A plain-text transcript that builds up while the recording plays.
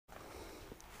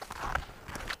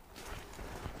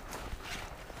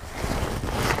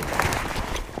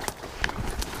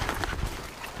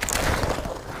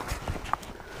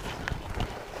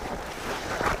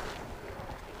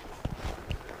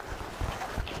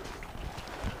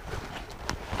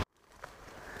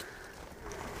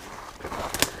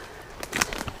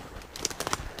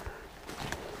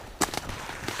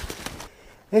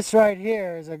This right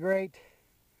here is a great,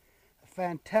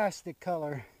 fantastic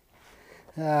color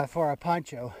for a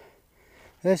poncho.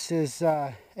 This is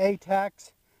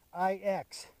ATACS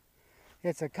IX.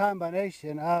 It's a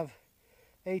combination of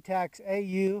ATACS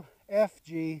AU,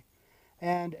 FG,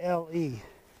 and LE.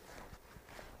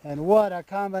 And what a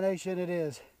combination it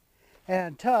is.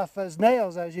 And tough as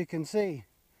nails, as you can see.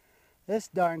 This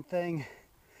darn thing,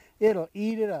 it'll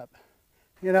eat it up.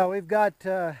 You know, we've got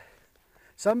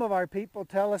some of our people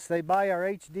tell us they buy our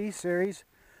HD series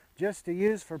just to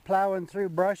use for plowing through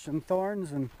brush and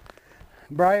thorns and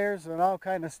briars and all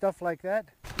kind of stuff like that.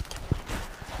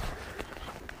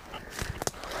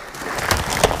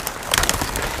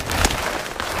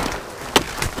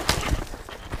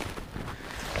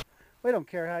 We don't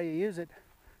care how you use it,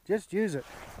 just use it.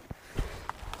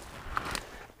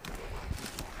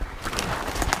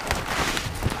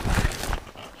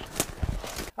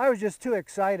 I was just too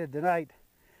excited tonight,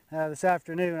 this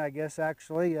afternoon I guess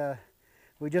actually.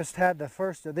 We just had the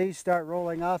first of these start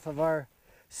rolling off of our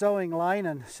sewing line,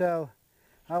 and so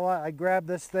I grabbed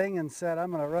this thing and said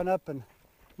I'm going to run up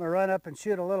and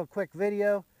shoot a little quick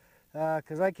video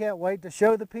because I can't wait to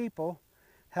show the people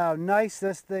how nice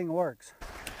this thing works.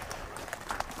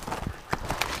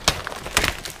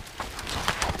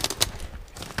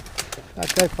 In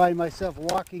fact, I find myself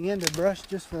walking into brush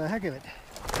just for the heck of it.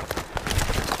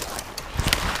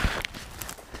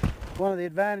 One of the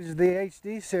advantages of the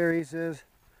HD series is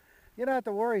you don't have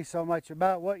to worry so much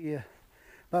about what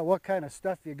kind of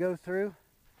stuff you go through.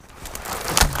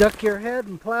 Just duck your head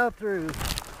and plow through.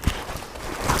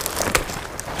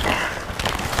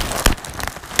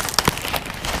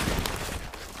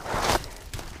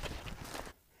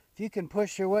 If you can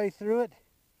push your way through it,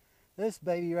 this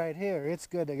baby right here, it's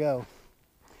good to go.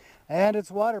 And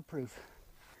it's waterproof.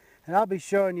 And I'll be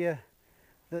showing you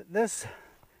that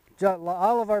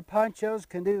all of our ponchos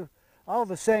can do all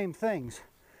the same things.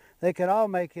 They can all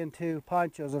make into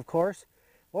ponchos, of course,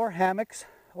 or hammocks,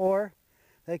 or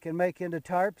they can make into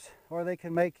tarps, or they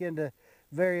can make into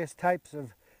various types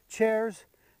of chairs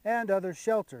and other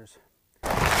shelters.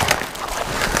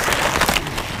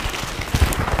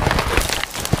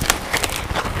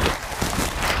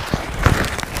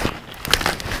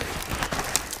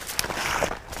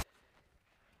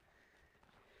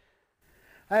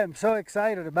 I am so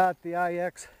excited about the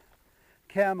IX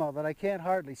camo that I can't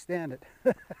hardly stand it.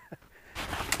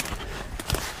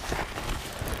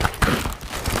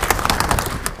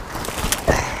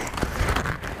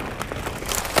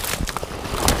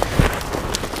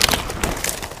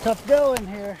 Tough going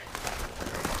here.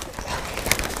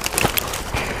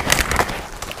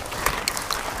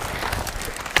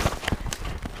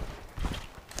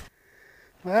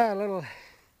 Well,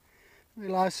 we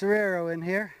lost Cerrero in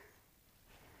here.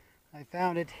 I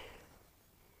found it.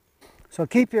 So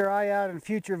keep your eye out in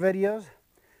future videos.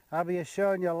 I'll be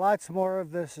showing you lots more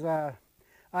of this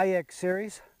IX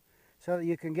series so that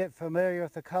you can get familiar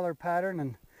with the color pattern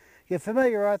and get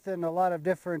familiar with it in a lot of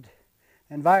different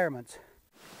environments.